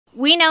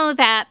We know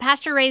that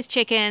pasture-raised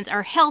chickens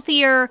are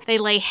healthier, they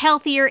lay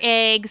healthier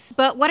eggs,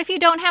 but what if you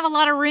don't have a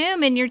lot of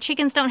room and your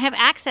chickens don't have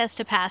access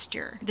to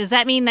pasture? Does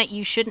that mean that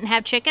you shouldn't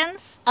have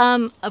chickens?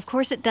 Of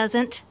course it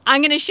doesn't.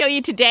 I'm gonna show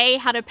you today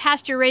how to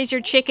pasture-raise your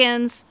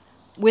chickens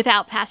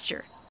without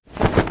pasture.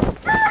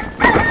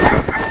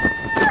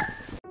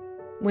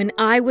 When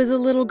I was a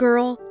little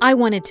girl, I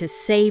wanted to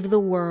save the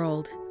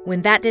world.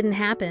 When that didn't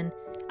happen,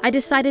 I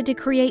decided to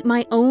create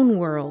my own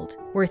world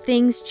where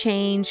things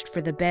changed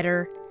for the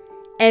better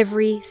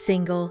every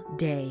single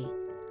day.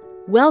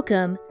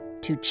 Welcome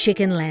to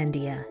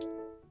Chickenlandia.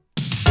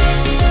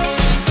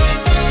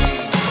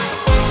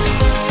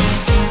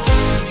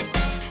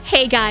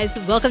 Hey guys,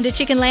 welcome to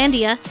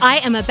Chickenlandia. I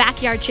am a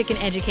backyard chicken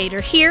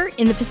educator here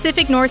in the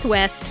Pacific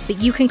Northwest, but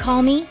you can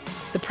call me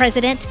the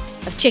president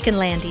of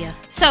Chickenlandia.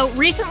 So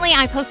recently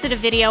I posted a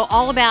video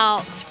all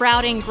about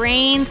sprouting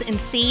grains and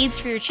seeds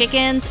for your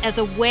chickens as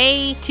a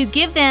way to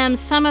give them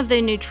some of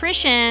the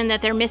nutrition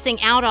that they're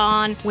missing out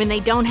on when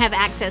they don't have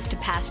access to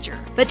pasture.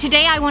 But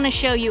today I want to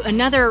show you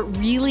another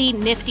really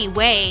nifty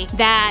way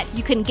that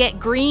you can get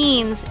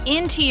greens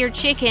into your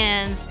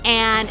chickens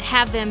and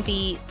have them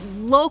be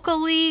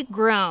locally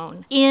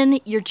grown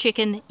in your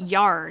chicken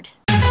yard.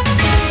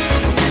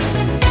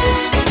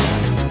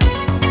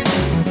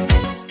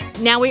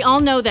 Now we all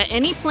know that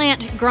any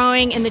plant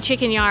growing in the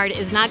chicken yard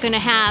is not going to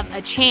have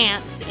a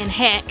chance in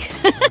heck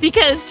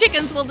because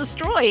chickens will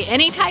destroy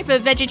any type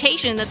of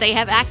vegetation that they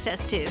have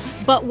access to.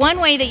 But one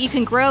way that you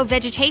can grow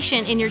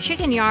vegetation in your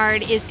chicken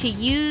yard is to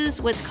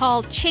use what's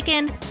called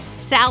chicken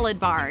salad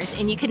bars,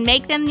 and you can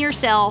make them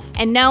yourself.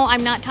 And no,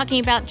 I'm not talking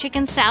about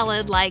chicken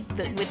salad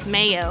with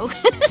mayo.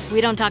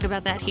 We don't talk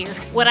about that here.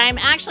 What I'm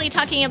actually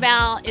talking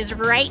about is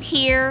right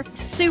here.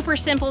 Super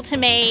simple to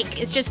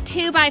make. It's just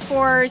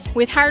 2x4s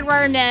with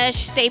hardwire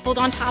mesh stapled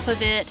on top of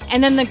it,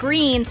 and then the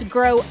greens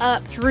grow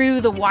up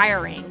through the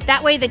wiring.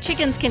 That way the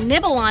chickens can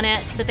nibble on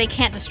it, but they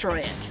can't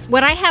destroy it.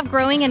 What I have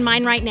growing in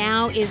mine right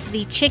now is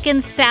the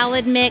chicken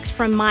salad mix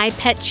from My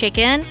Pet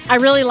Chicken. I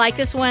really like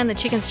this one. The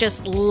chickens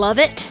just love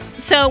it.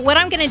 So what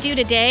I'm gonna do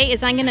today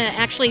is I'm gonna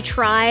actually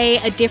try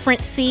a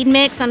different seed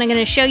mix, and I'm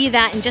gonna show you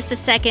that in just a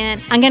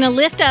second. I'm gonna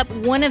lift up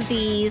one of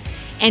these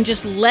and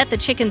just let the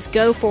chickens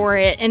go for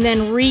it and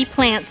then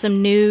replant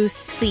some new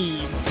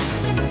seeds.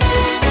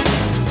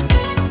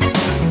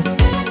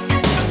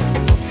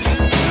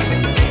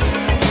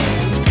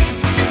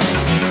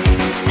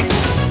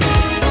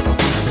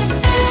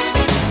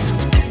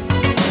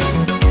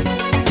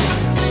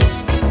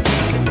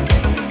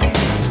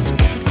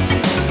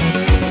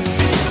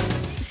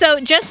 So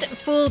just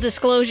full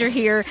disclosure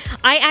here,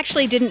 I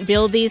actually didn't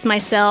build these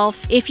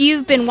myself. If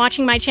you've been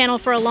watching my channel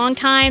for a long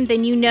time,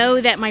 then you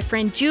know that my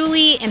friend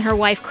Julie and her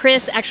wife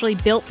Chris actually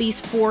built these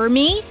for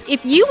me.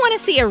 If you want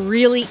to see a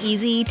really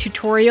easy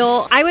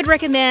tutorial, I would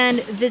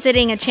recommend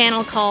visiting a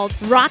channel called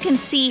Rock and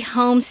See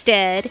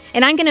Homestead,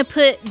 and I'm going to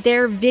put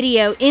their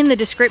video in the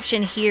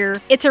description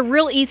here. It's a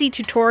real easy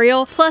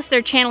tutorial, plus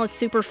their channel is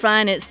super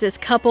fun. It's this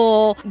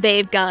couple,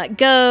 they've got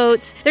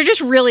goats. They're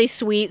just really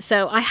sweet,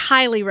 so I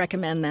highly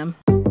recommend them.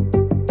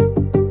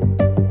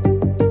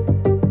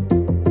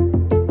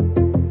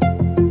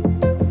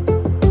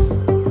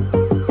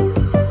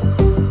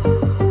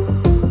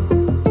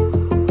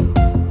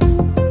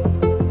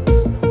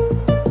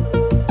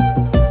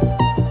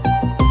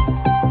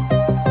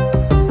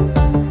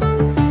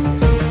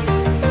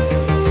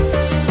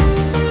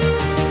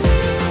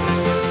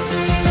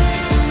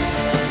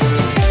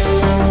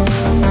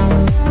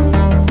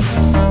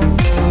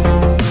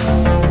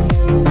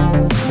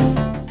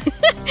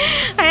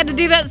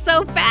 Do that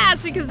so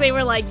fast because they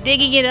were like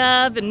digging it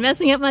up and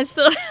messing up my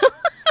soil.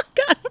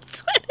 God, I'm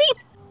sweating.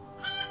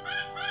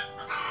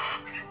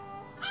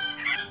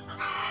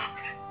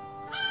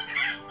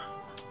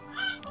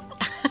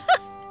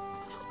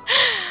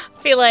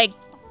 I feel like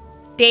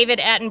David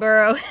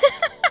Attenborough.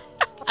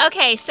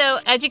 Okay, so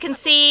as you can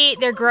see,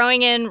 they're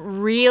growing in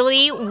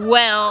really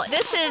well.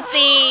 This is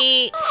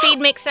the seed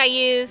mix I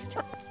used.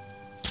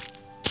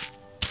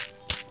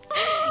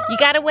 You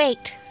gotta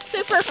wait.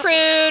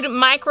 Superfood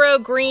micro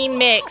green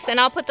mix, and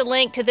I'll put the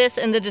link to this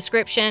in the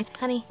description.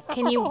 Honey,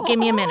 can you give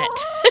me a minute?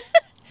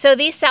 So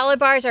these salad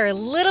bars are a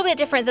little bit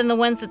different than the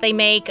ones that they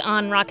make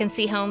on Rock and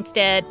See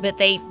Homestead, but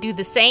they do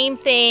the same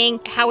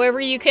thing. However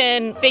you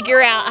can figure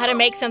out how to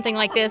make something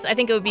like this, I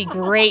think it would be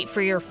great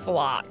for your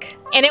flock.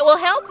 And it will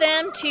help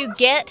them to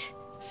get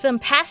some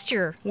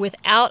pasture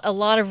without a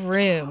lot of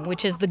room,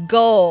 which is the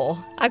goal.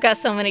 I've got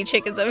so many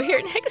chickens over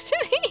here next to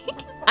me.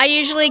 I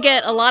usually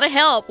get a lot of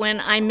help when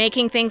I'm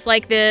making things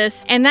like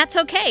this, and that's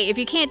okay. If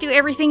you can't do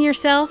everything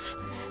yourself,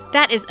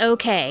 that is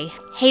okay.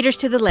 Haters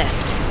to the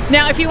left.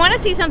 Now, if you want to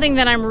see something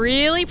that I'm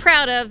really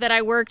proud of that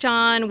I worked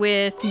on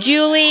with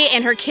Julie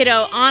and her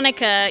kiddo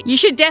Annika, you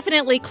should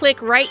definitely click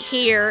right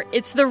here.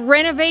 It's the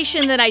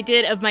renovation that I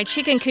did of my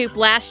chicken coop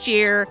last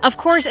year. Of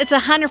course, it's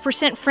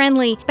 100%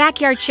 friendly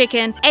backyard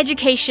chicken,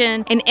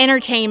 education, and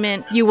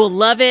entertainment. You will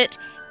love it.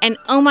 And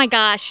oh my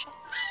gosh,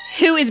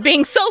 who is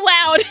being so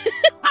loud?